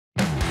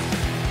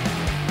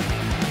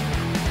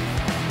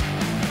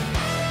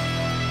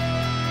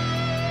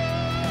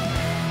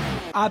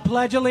I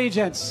pledge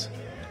allegiance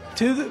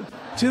to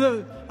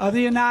the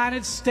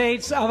United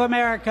States of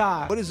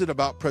America. What is it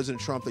about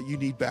President Trump that you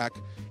need back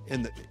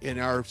in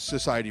our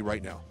society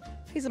right now?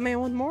 He's a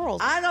man with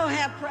morals. I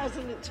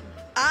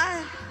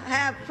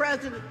have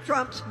President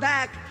Trump's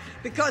back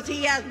because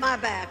he has my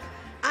back.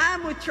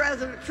 I'm with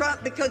President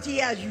Trump because he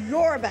has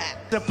your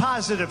back. The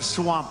positive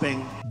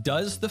swamping.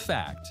 Does the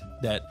fact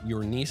that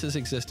your niece's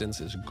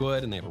existence is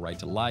good and they have a right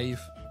to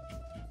life,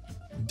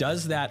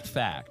 does that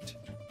fact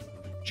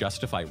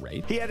justify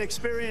rape? He had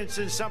experience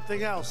in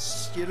something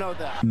else. You know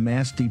that.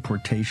 Mass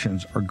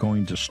deportations are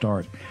going to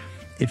start.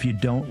 If you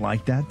don't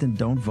like that, then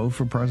don't vote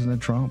for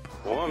President Trump.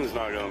 A woman's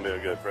not going to be a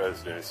good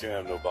president. She don't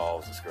have no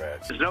balls to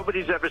scratch.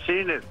 Nobody's ever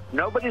seen it.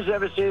 Nobody's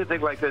ever seen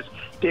anything like this.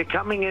 They're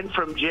coming in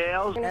from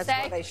jail. That's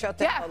why they shut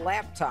down the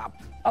laptop.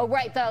 Oh,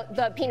 right,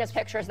 the penis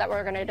pictures that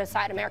were going to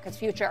decide America's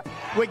future.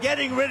 We're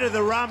getting rid of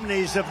the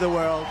Romneys of the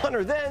world.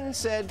 Hunter then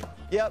said,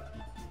 yep,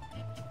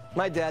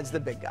 my dad's the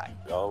big guy.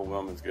 All a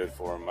woman's good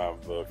for in my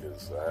book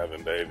is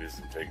having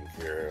babies and taking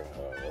care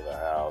of the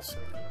house.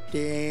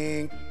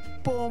 Ding,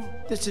 boom,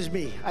 this is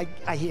me.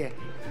 I hear,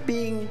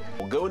 bing.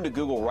 Well, go into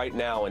Google right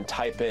now and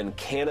type in,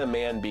 can a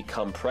man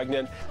become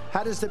pregnant?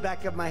 How does the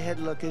back of my head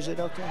look? Is it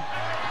okay?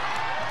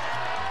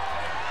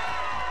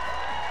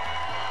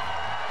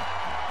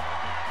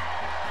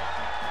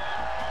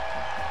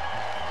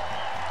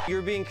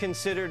 You're being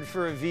considered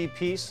for a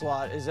VP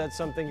slot. Is that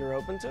something you're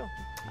open to?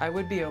 I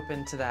would be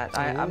open to that.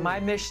 My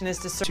mission is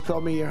to serve. You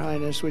call me Your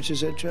Highness, which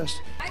is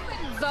interest. I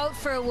wouldn't vote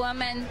for a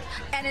woman,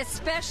 and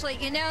especially,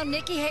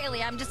 Nikki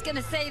Haley, I'm just going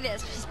to say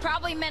this. She's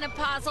probably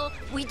menopausal.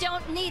 We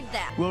don't need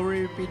that. Will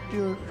we be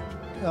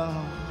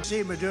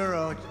see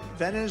Maduro,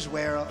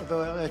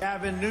 Venezuela,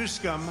 Gavin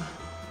Newsom,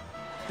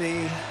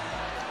 the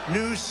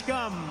new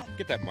scum.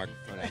 Get that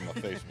microphone out of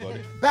my face,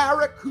 buddy.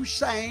 Barack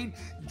Hussein,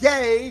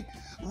 gay,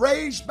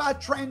 raised by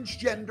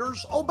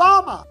transgenders,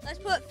 Obama. Let's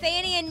put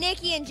Fannie and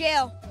Nikki in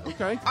jail.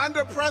 Okay.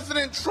 Under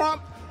President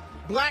Trump,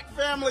 black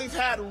families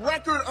had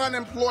record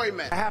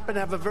unemployment. I happen to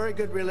have a very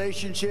good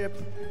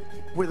relationship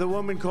with a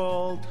woman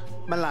called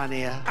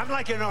Melania. I'm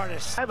like an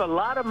artist. I have a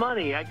lot of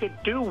money. I could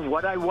do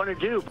what I want to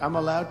do. I'm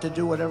allowed to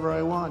do whatever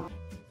I want.